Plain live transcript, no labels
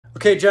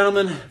Okay,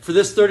 gentlemen, for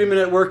this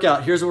 30-minute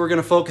workout, here's what we're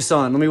gonna focus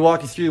on. Let me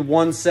walk you through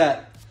one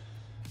set.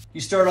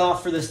 You start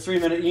off for this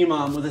 3-minute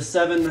EMOM with a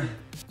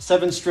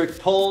seven strict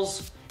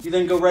pulls. You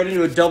then go right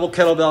into a double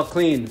kettlebell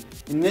clean.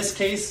 In this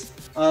case,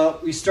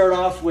 we start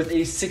off with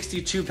a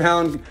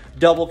 62-pound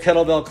double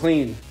kettlebell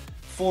clean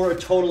for a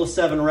total of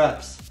 7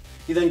 reps.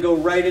 You then go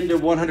right into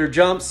 100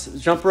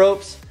 jump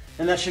ropes,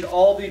 and that should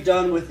all be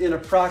done within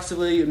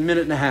approximately a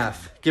minute and a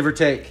half, give or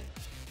take.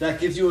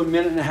 That gives you a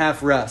minute and a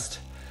half rest.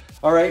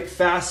 All right,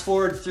 fast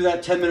forward through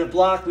that 10-minute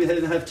block. We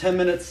then have 10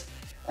 minutes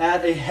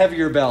at a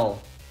heavier bell,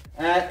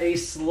 at a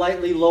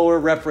slightly lower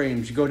rep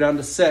range. You go down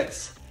to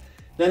 6.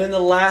 Then in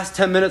the last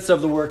 10 minutes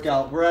of the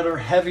workout, we're at our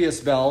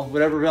heaviest bell,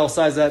 whatever bell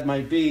size that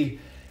might be,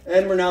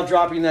 and we're now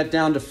dropping that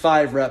down to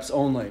 5 reps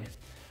only.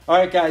 All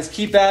right, guys,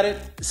 keep at it.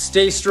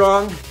 Stay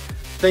strong.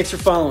 Thanks for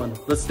following.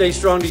 Let's stay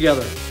strong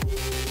together.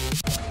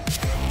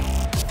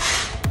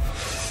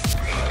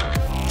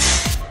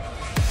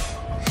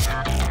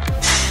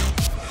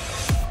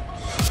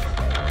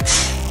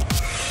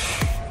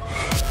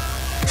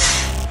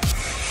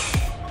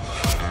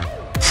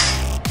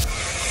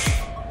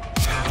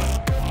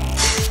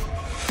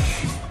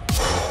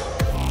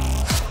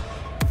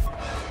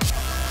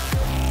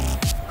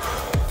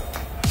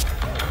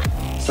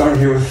 Starting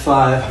here with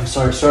 5, I'm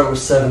sorry, start with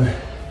 7.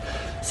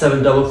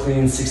 7 double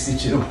clean,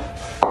 62.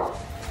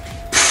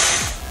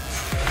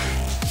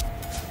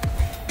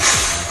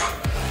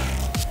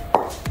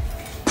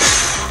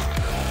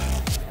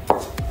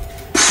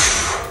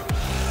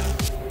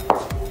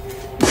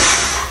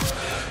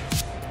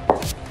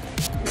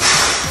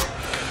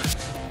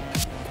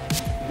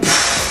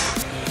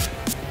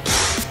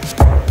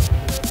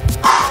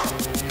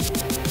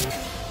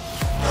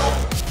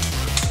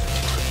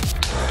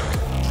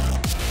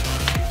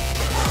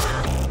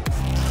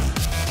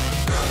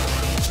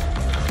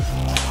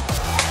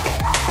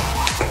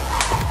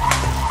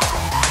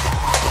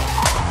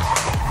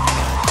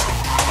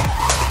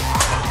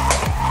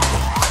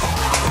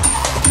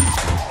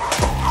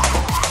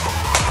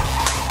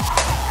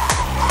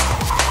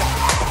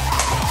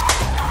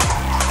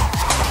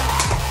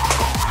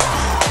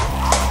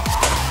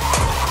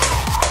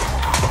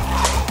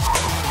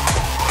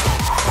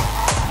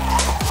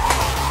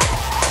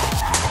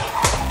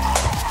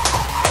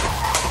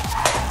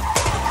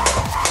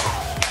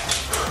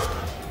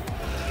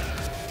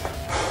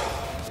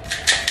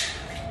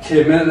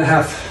 Okay, a minute and a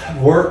half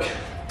of work,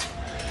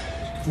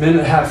 minute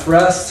and a half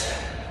rest.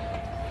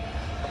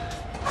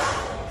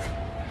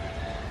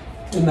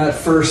 In that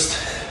first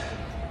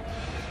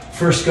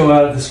go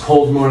out of this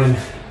cold morning.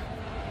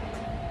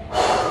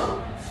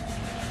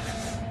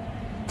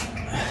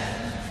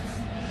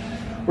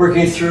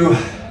 Working through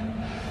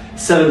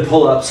 7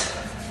 pull-ups.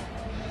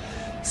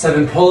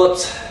 7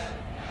 pull-ups,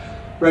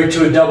 right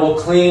to a double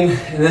clean.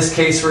 In this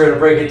case, we're gonna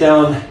break it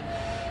down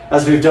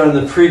as we've done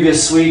in the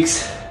previous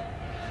weeks.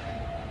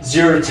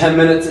 0 to 10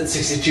 minutes at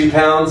 62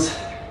 pounds,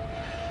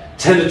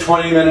 10 to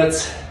 20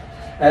 minutes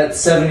at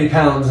 70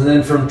 pounds, and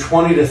then from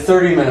 20 to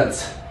 30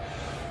 minutes,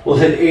 we'll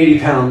hit 80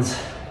 pounds.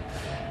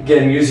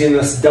 Again, using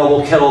this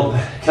double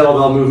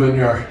kettlebell movement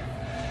here.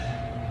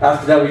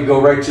 After that, we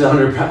go right to the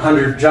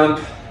 100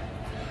 jump,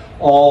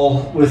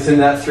 all within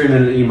that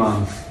 3-minute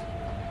EMOM.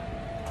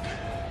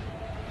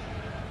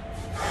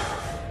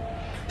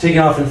 Taking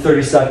off in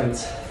 30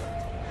 seconds.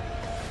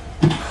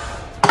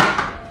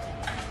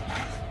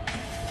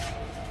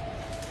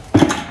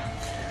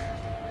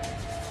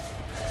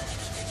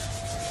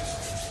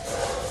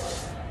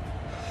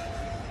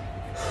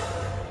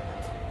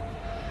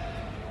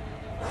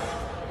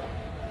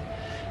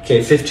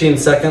 Okay, 15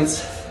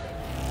 seconds.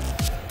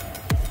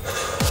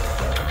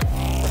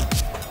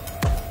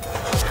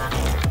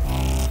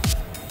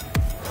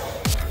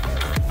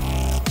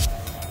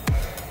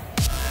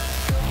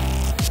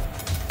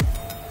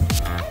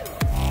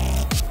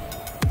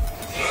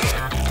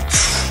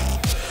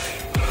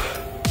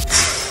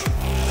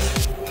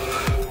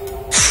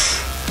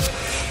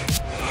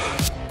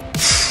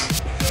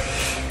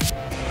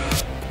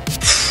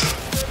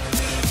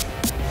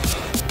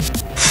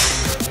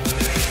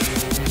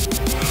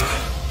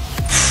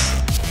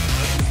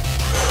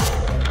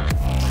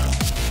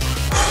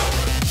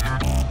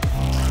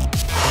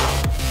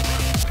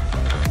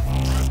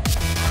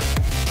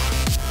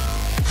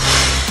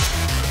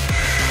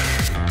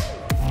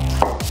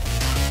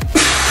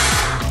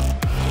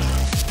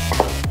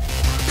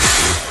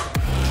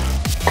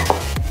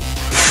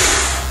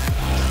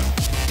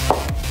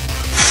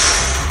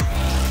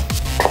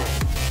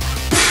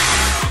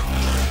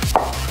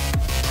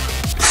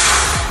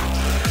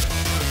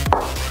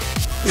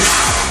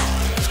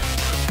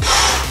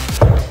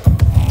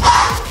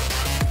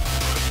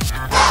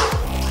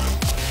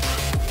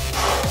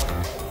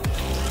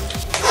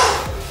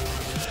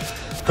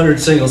 Hundred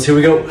singles, here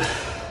we go.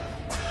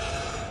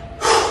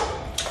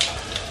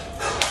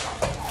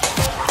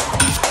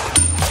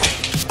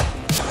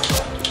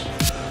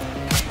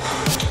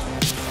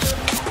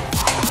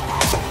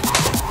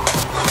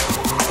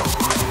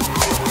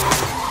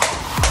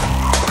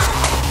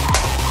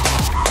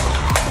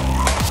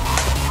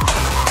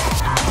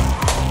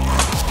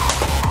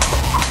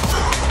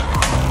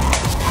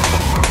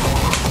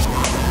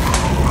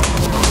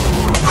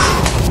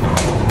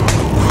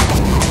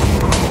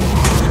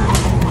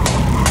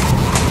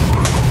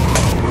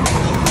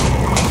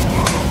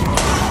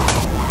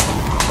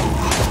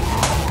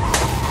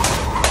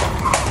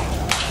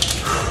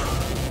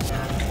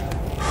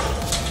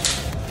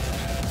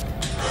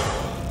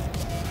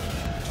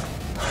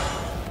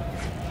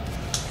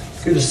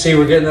 Good to see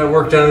we're getting that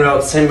work done in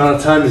about the same amount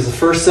of time as the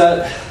first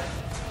set.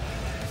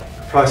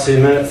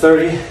 Approximately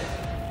 1:30.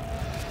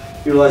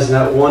 Utilizing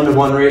that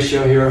 1-to-1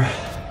 ratio here.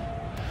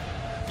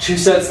 2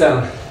 sets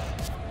down.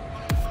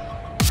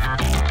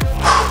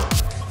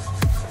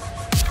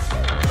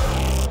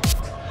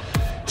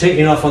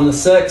 Taking off on the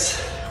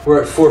 6,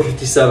 we're at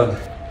 457.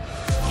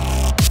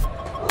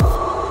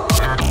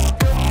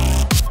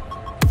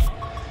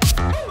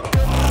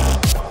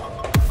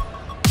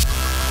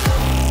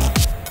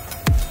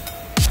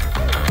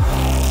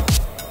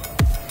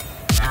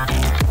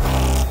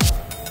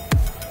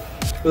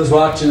 Those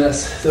watching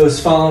this, those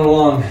following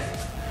along,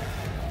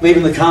 leave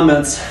in the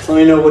comments, let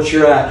me know what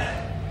you're at.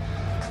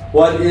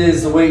 What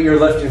is the weight you're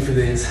lifting for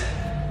these?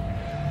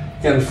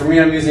 Again, for me,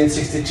 I'm using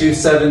 62,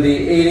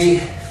 70,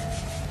 80.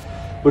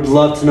 Would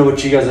love to know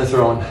what you guys are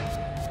throwing.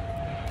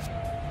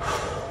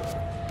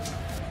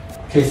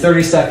 Okay,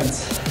 30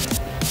 seconds.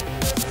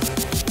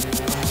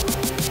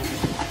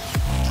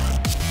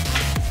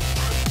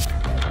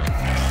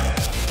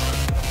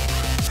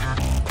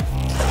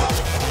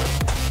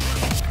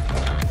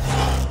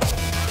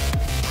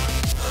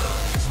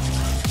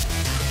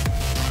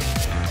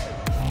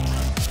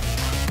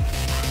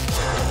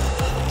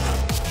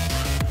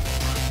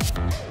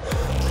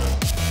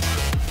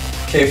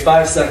 Okay,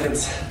 5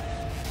 seconds.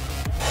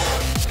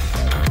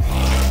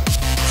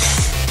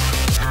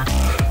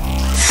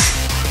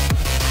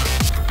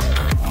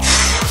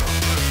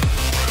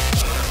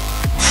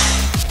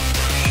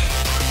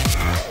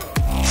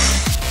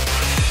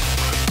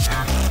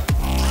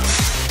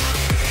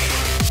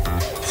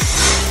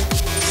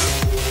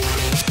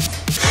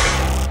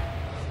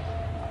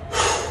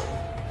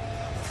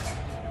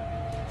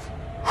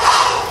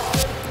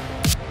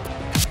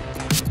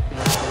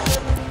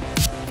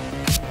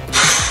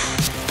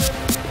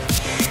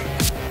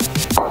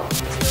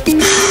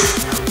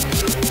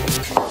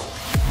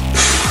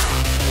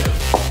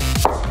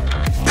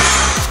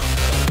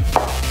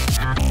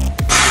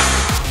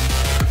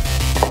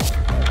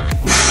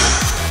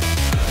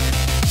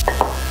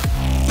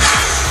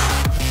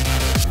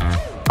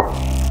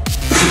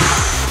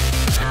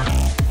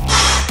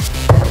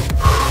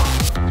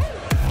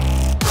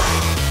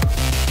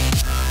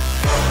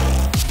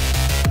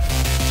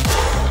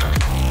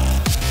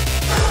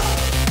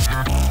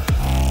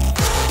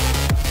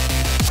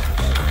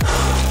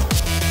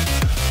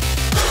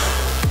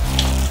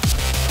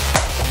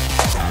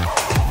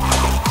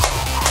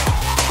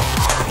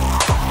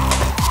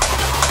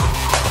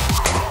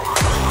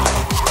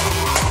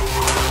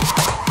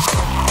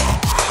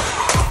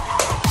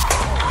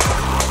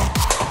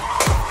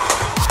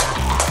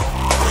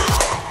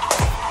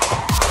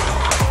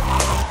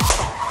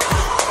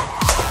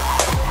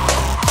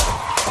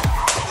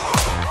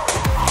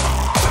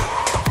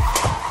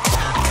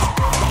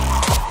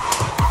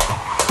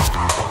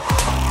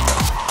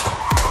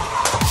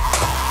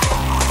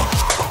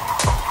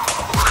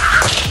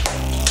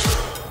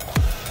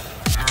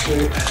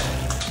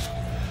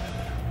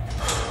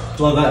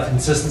 Love that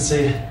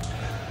consistency.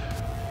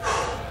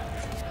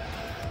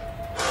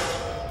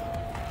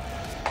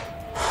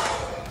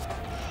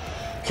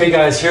 Okay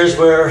guys, here's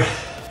where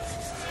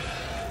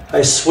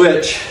I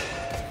switch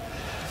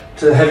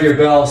to the heavier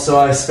bell. So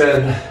I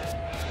spend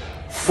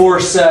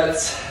 4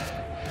 sets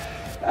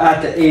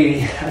at the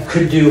 80. I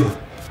could do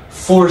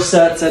 4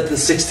 sets at the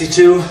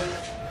 62,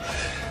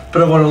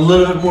 but I want a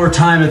little bit more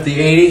time at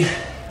the 80.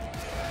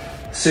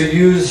 So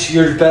use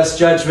your best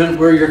judgment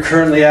where you're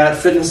currently at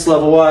fitness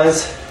level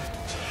wise.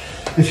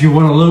 If you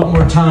want a little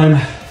more time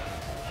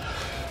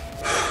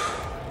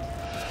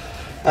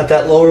at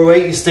that lower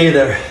weight, you stay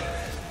there.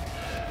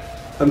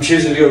 I'm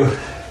choosing to go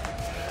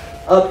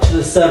up to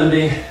the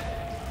 70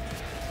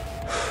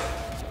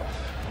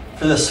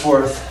 for this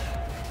 4th.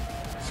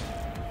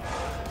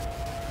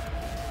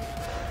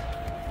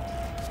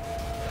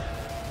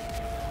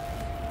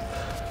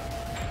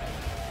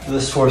 For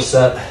this 4th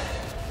set.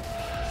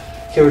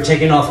 Okay, we're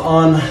taking off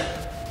on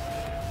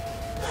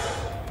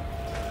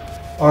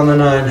the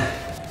 9.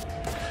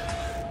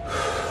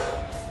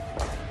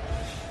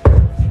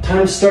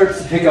 Time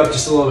starts to pick up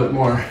just a little bit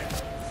more.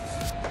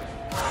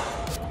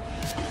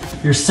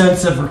 Your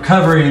sense of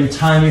recovery and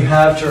time you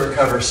have to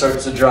recover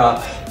starts to drop.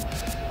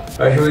 All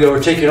right, here we go.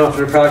 We're taking off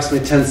in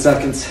approximately 10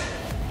 seconds.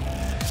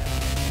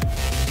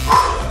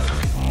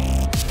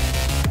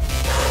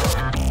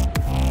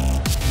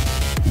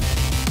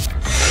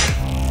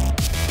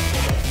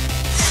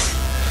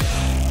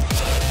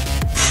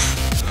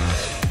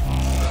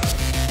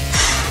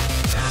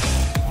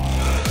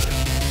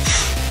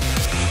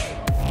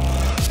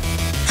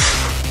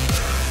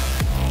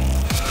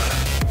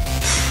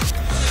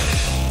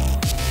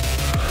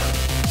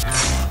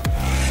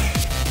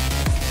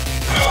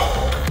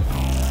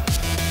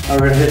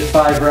 We're gonna hit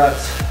 5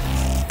 reps.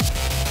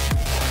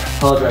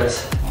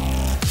 Apologize.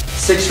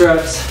 6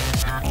 reps.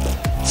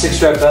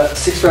 6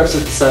 reps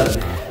at the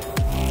 70.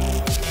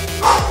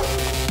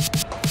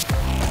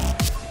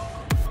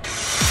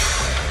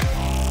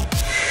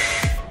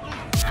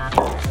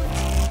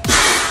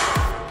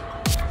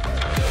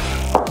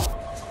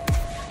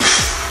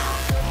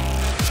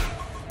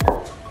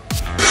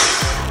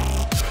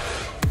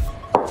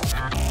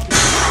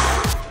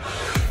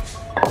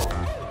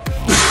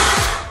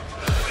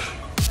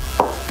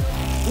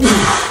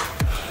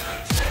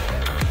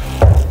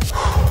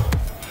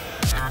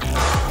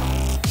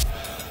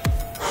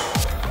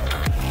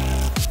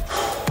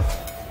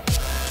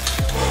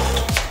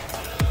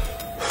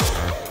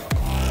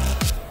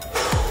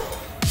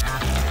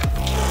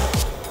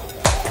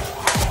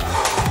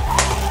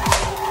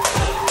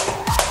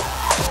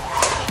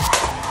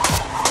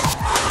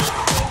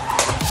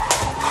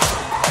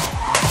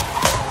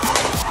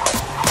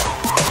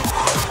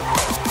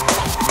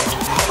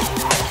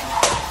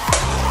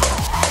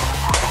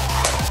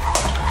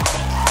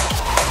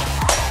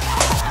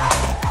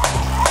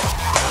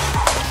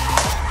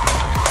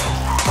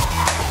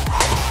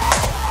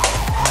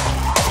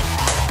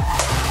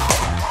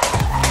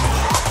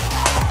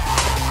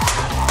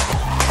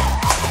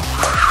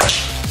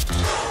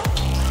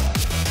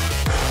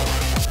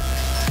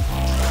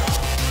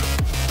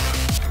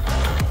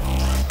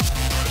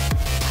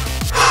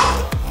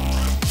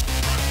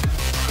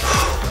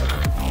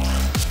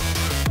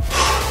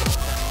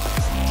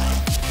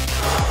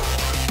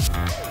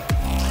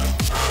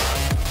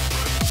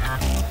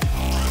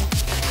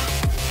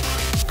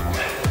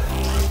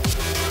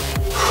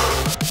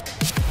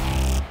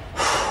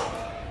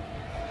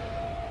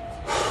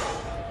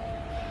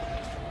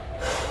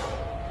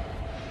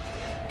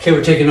 Okay,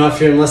 we're taking off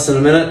here in less than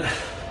a minute.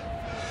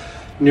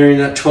 Nearing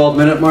that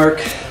 12-minute mark.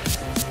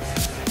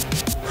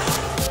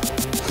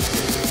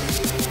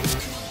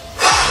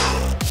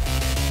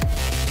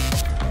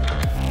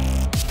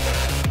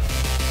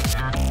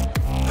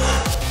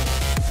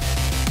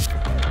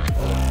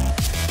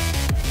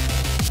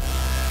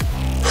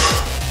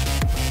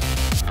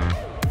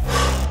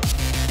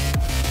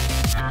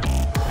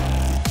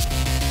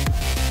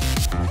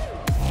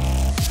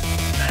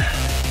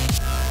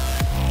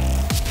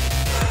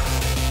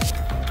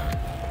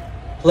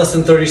 Less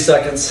than 30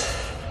 seconds.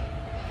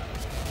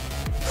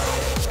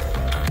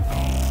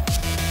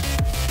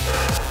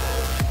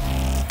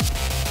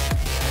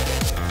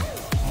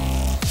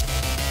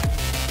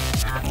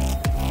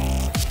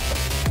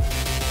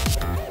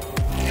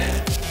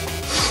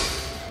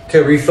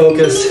 Okay,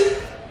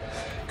 refocus.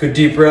 Good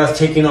deep breath,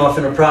 taking off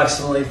in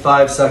approximately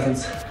 5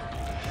 seconds.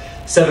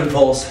 7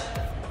 pulls.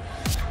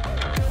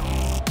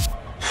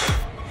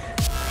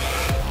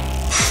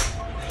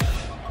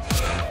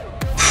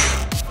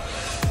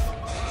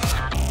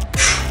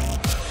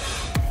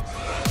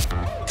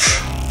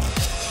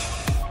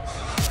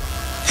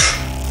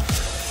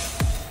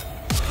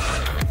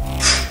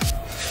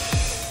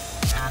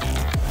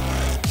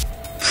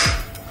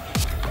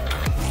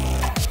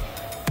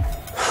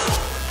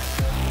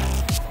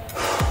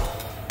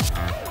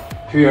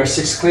 Here are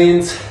 6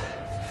 cleans,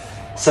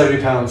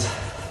 70 pounds.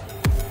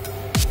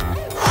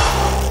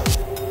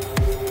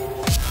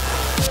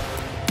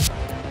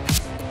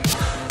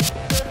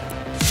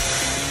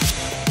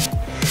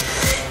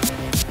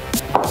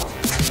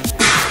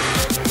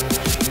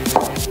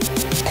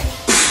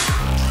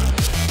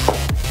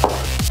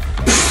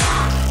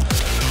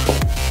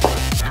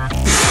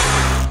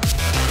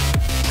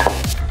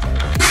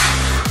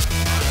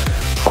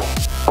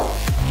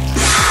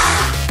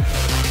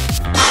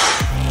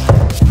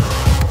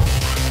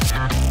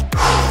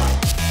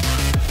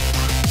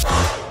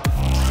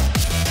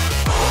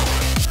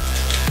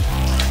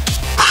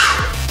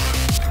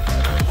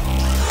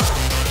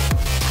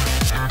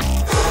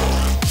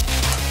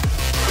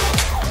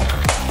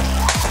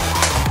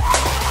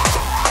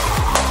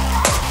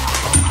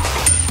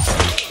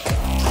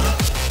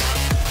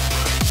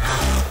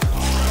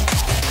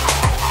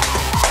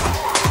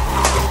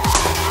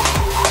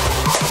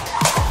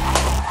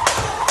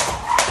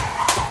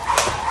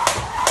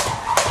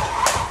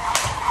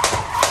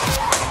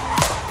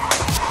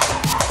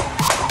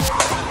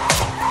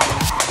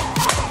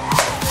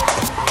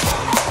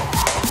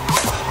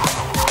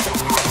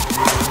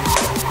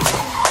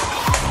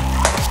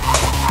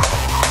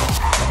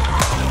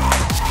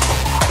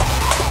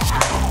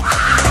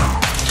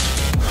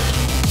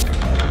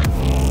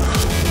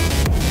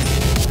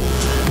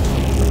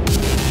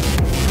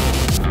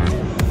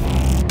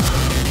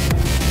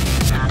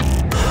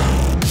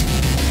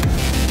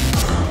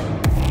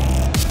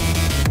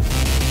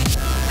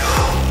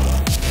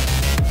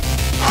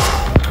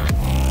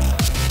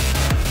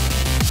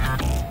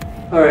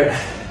 All right,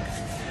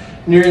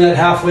 nearing that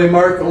halfway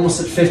mark, almost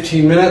at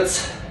 15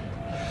 minutes.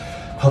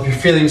 Hope you're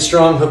feeling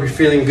strong, hope you're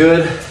feeling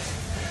good.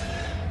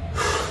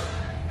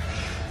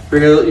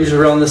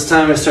 Usually around this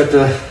time I start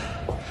to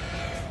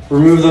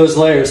remove those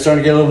layers,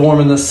 starting to get a little warm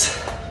in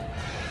this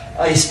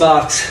ice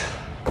box.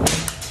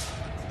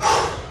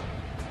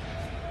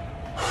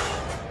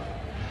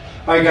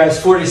 All right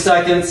guys, 40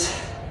 seconds.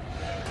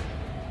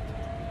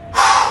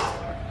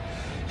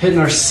 Hitting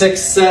our 6th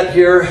set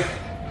here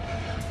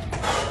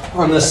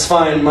on this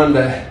fine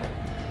Monday.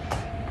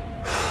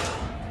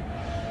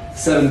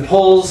 7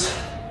 pulls,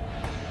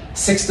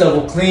 6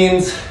 double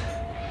cleans,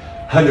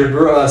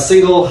 100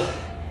 single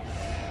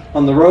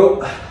on the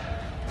rope,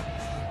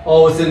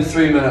 all within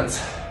 3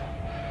 minutes.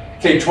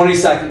 Okay, 20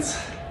 seconds.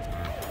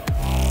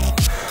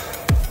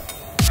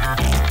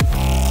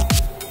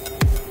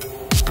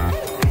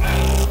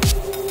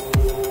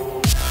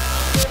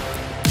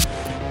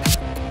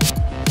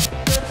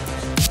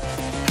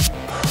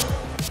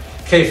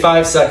 Okay,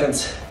 5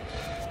 seconds.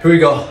 Here we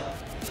go.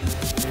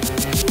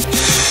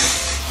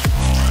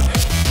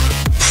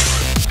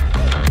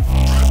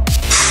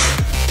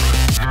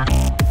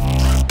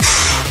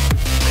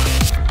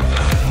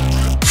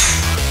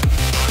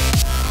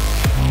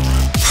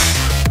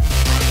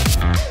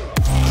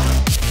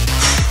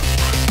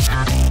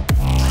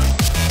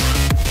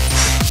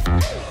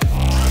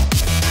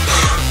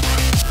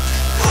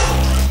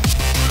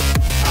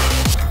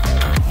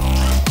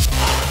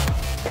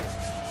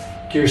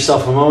 Give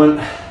yourself a moment.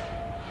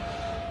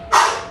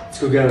 Let's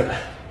go get it.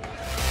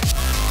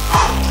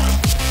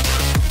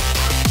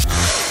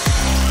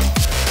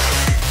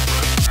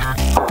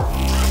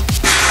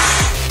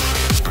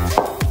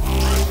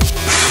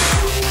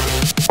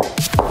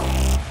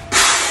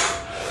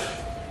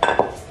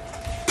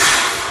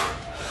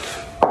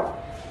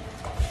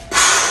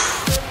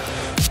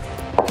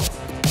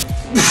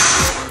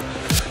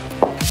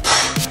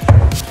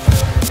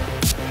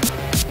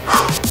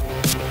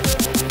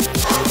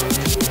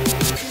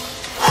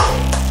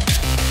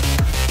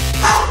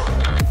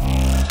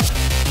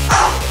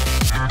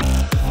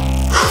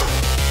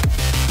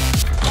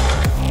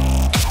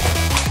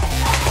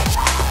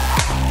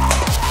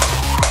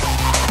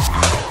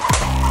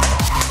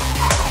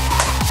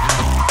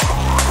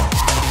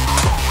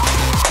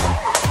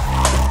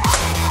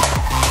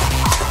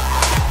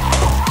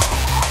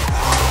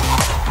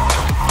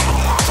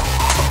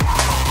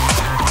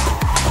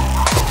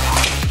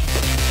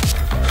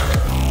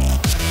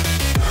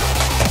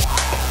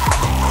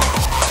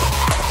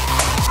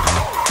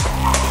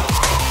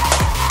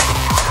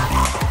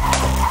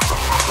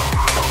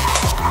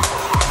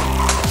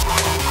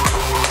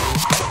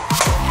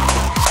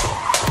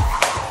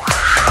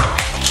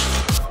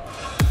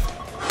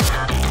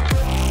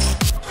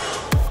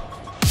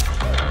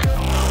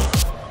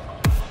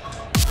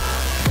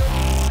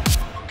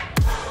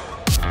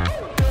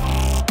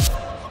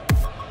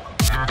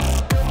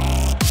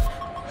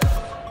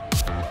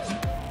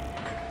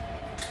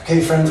 Okay,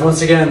 friends,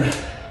 once again,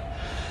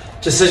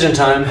 decision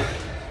time.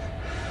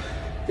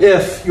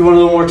 If you want a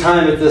little more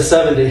time at the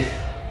 70,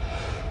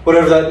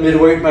 whatever that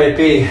midweight might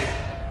be,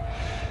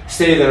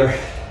 stay there.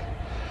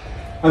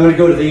 I'm gonna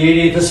go to the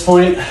 80 at this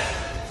point.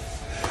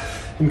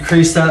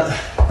 Increase that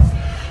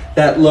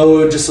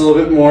load just a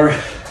little bit more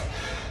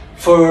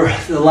for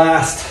the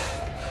last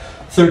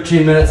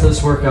 13 minutes of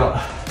this workout.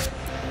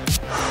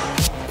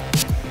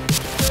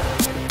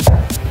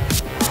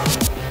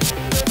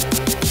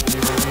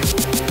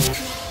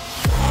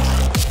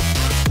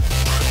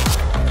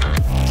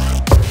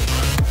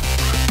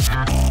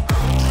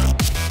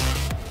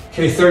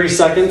 Okay, 30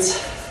 seconds.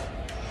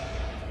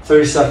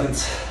 30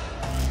 seconds.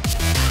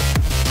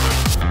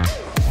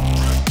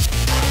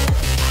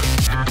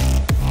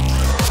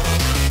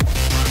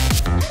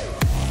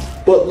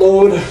 What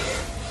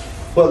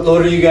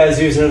load are you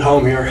guys using at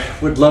home here?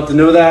 Would love to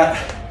know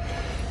that.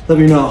 Let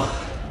me know.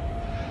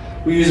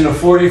 We're using a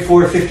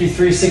 44,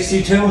 53,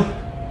 62.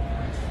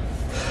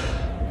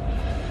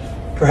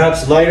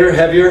 Perhaps lighter,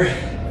 heavier.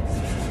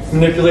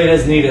 Manipulate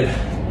as needed.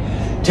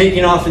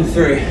 Taking off in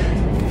 3.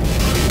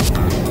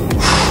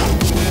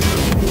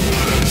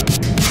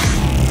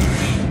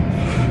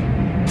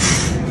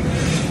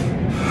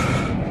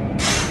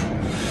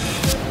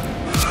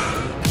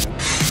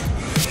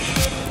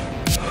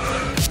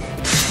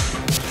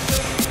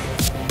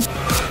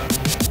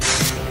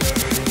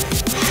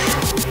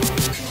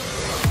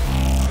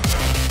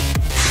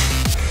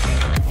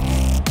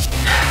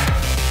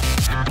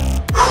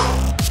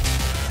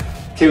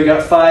 Okay, we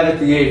got 5 at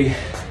the 80.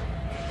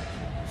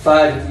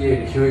 5 at the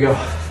 80, here we go.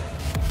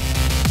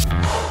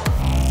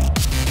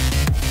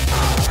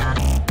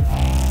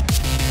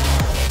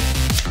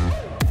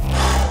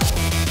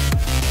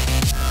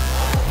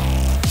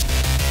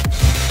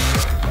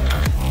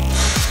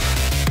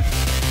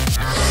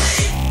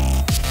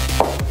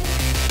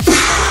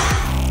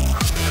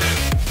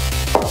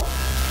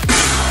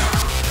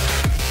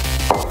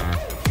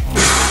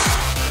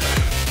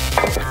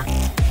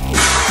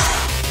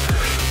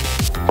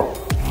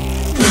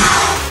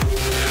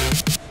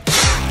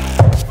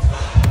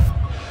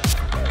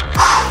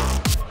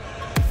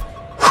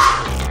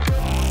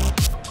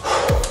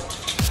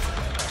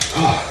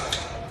 Oh.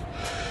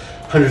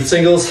 100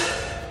 singles.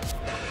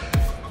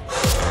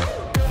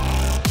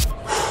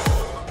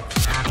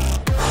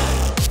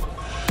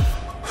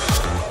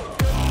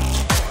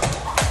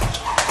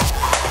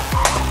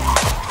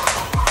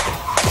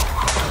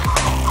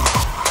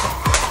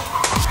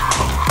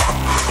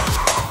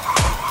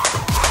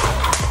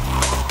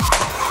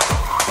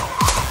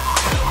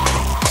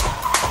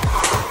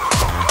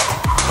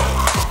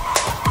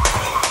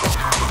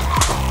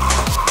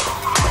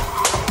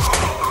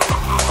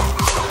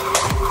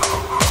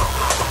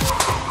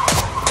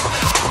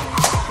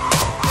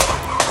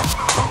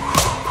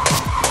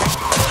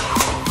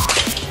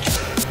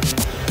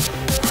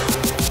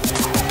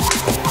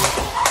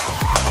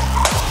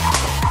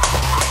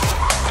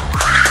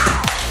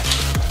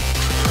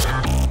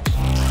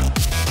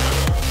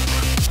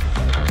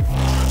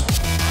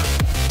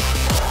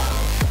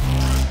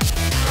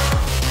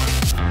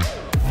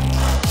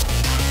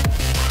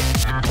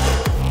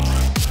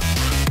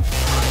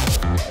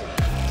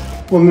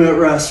 One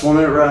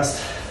minute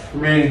rest,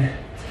 remaining.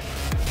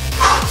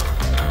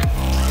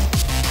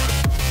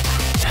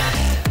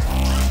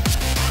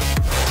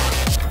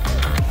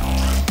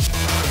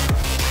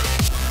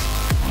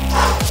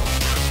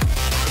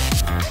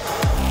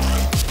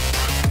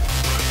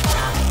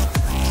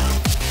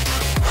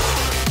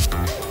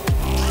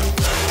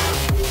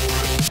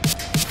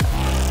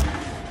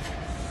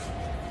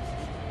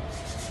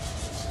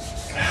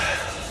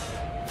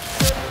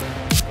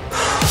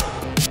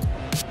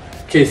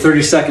 Okay,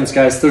 30 seconds,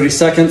 guys, 30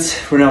 seconds.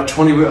 We're now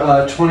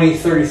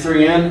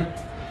 33 in.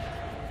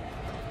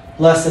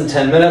 Less than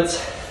 10 minutes.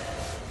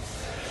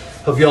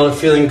 Hope y'all are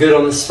feeling good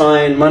on this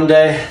fine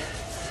Monday.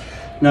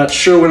 Not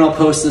sure when I'll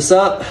post this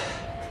up,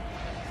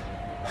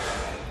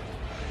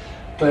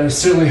 but I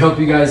certainly hope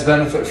you guys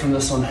benefit from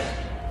this one.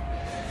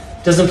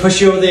 Doesn't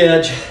push you over the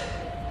edge.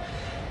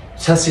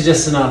 Tests you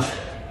just enough.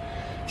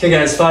 Okay,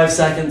 guys, 5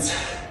 seconds.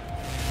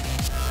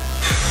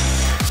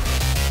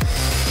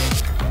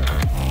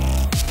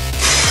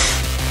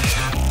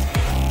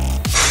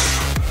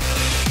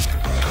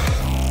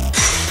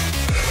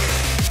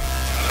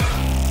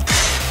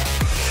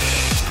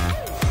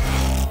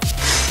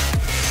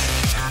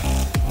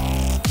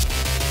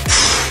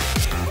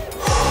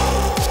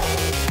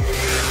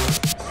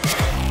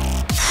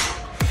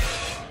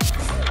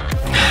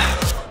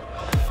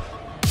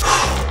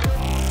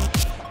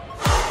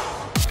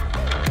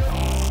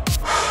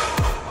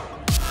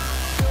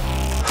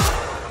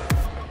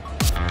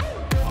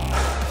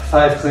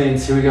 Five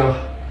cleans, here we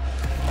go.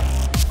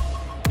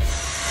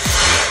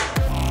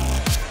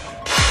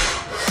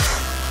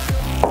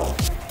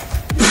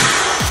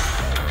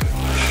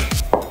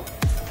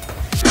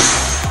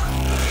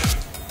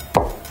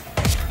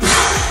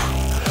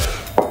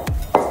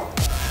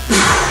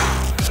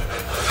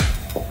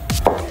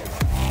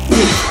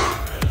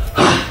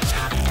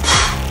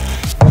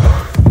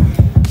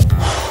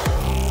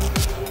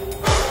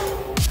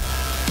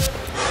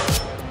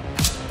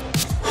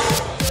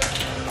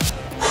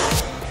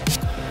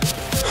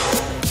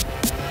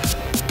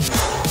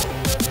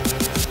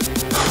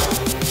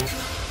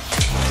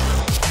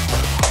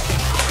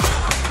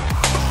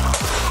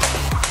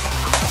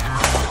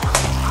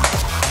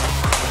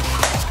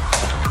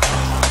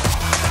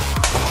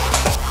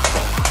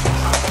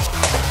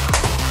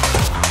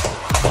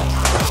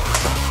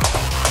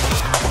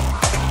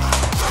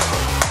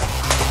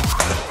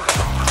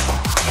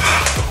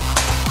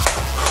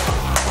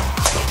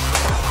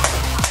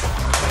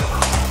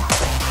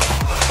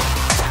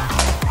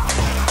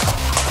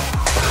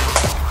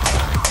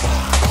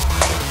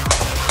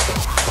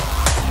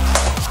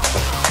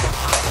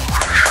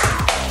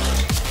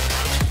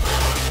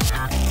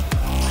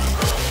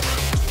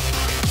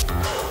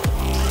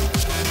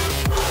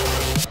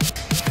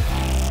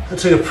 That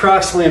took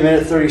approximately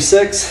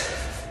 1:36.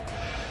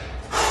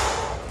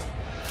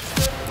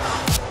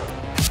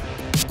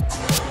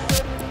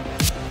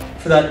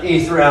 For that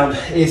eighth round.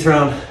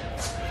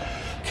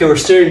 Okay, we're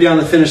staring down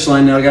the finish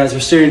line now, guys.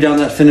 We're staring down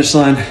that finish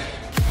line.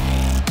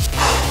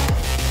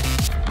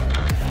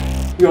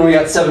 We only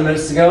got 7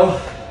 minutes to go.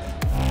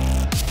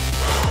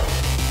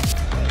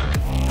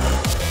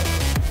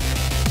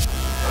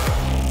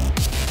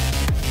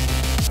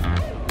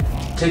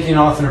 Taking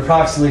off in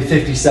approximately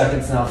 50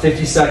 seconds now.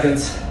 50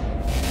 seconds.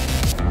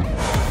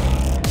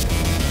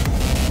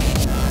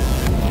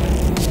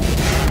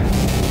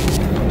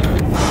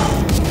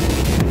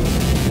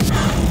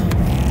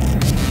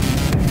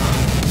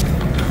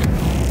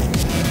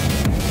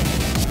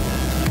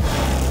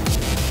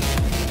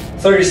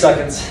 Thirty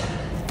seconds.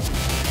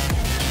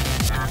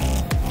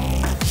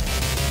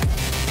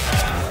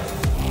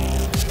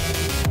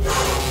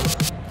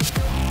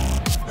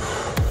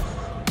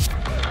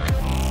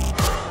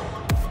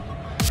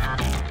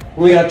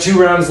 We got 2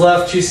 rounds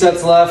left, 2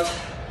 sets left.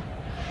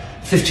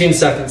 15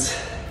 seconds.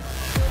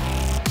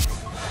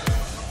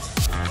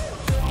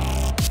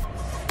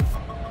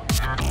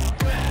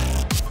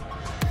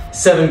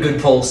 Seven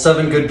good pulls.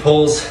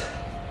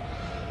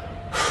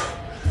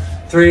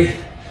 3,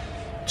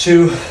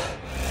 2,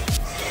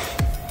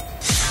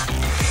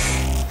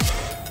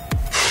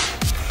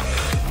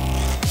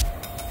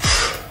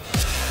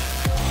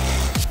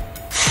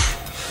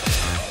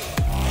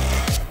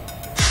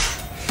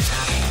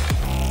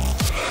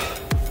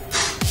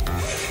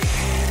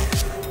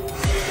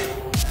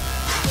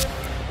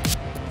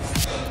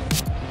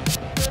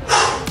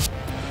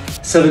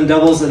 seven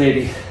doubles at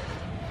 80.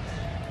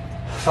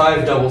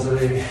 5 doubles at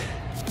 80.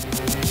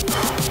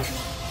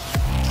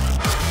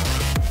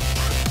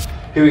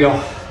 Here we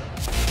go.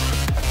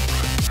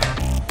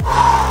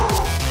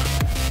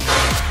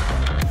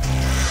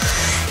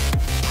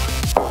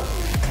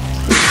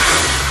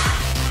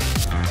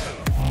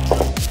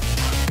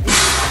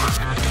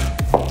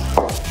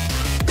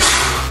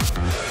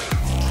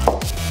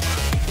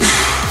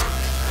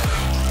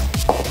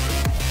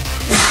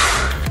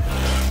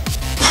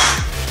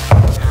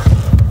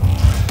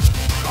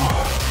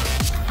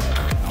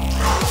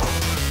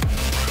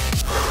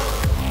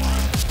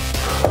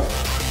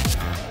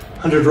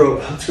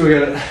 Rope. Let's go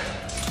get it.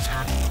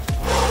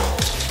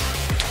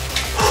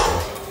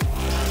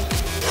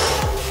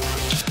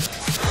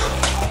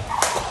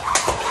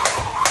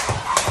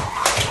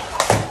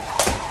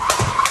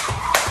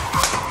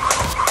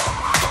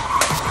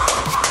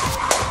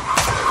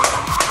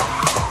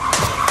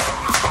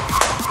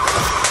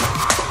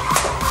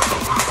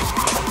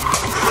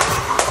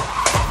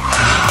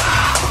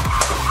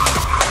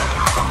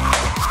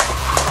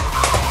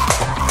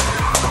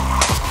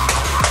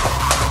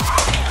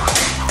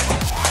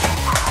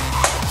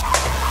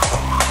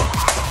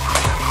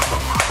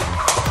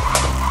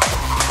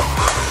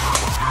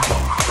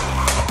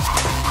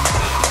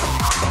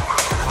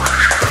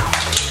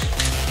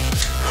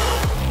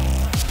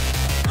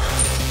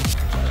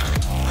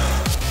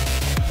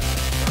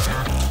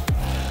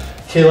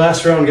 Okay,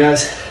 last round,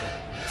 guys.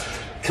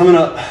 Coming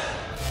up.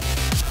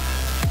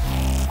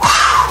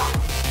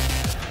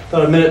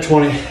 About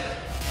 1:20.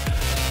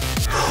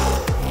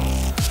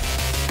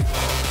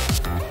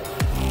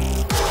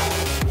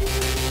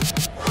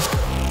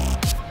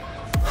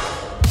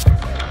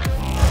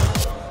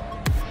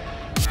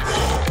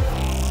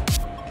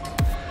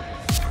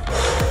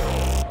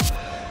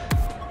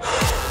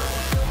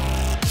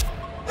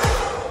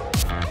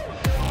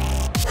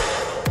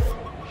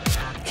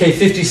 Okay,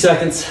 50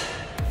 seconds.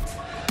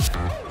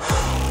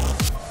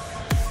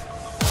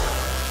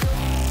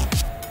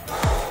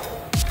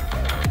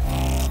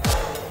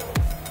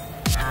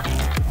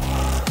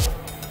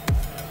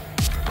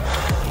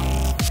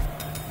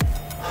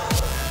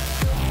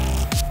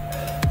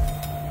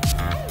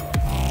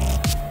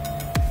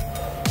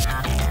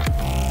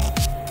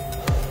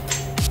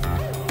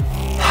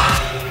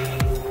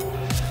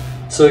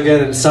 So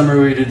again, in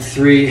summer we did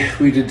three.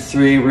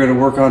 We're gonna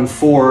work on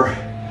four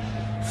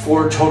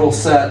total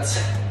sets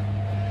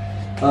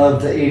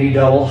of the 80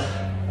 double.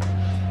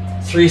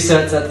 3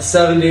 sets at the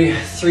 70,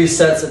 3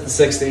 sets at the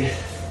 60.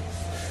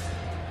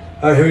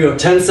 All right, here we go.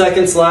 10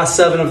 seconds, last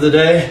 7 of the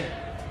day.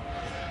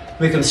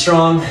 Make them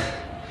strong,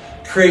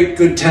 create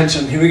good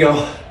tension. Here we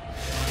go.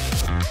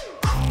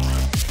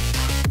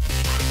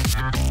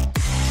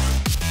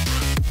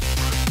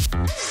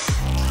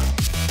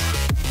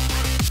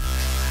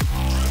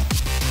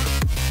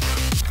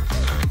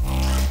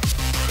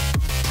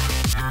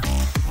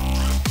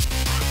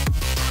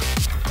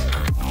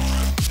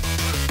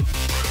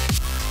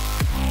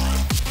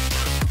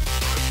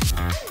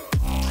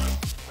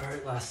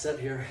 Last set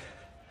here,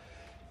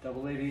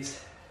 double 80s.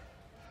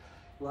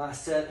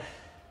 Last set,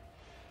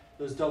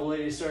 those double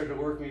 80s started to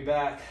work me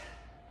back.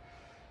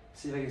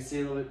 See if I can stay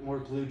a little bit more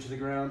glued to the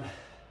ground.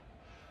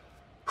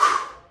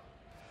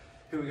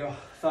 Here we go,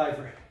 5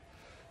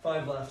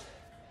 left.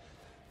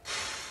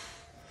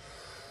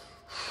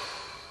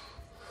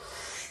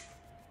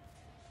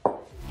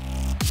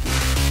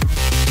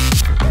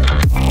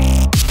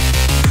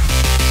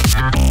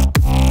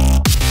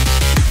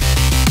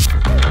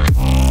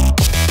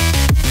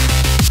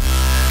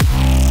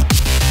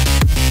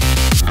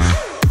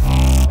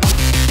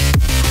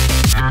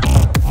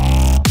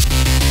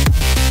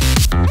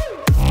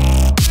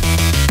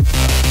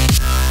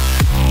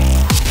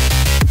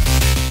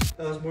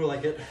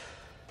 like it.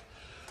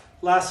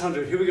 Last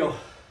 100, here we go.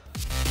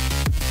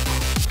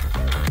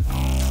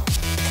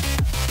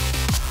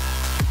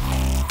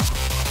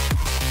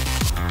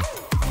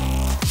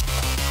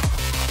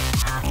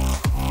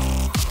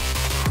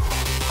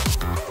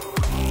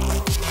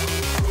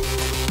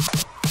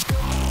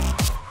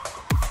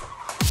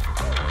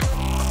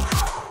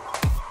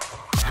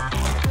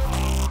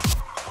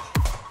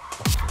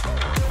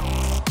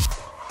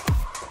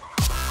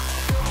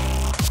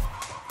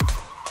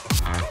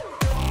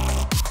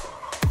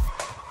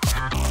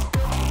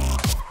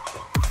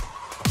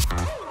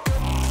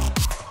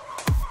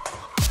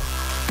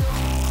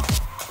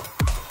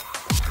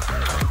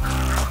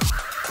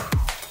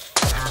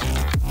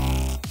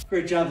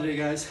 Great job today,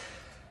 guys.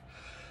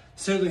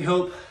 Certainly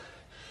hope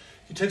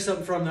you took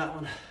something from that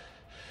one.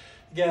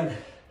 Again,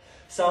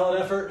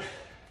 solid effort,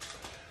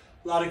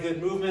 a lot of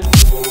good movement.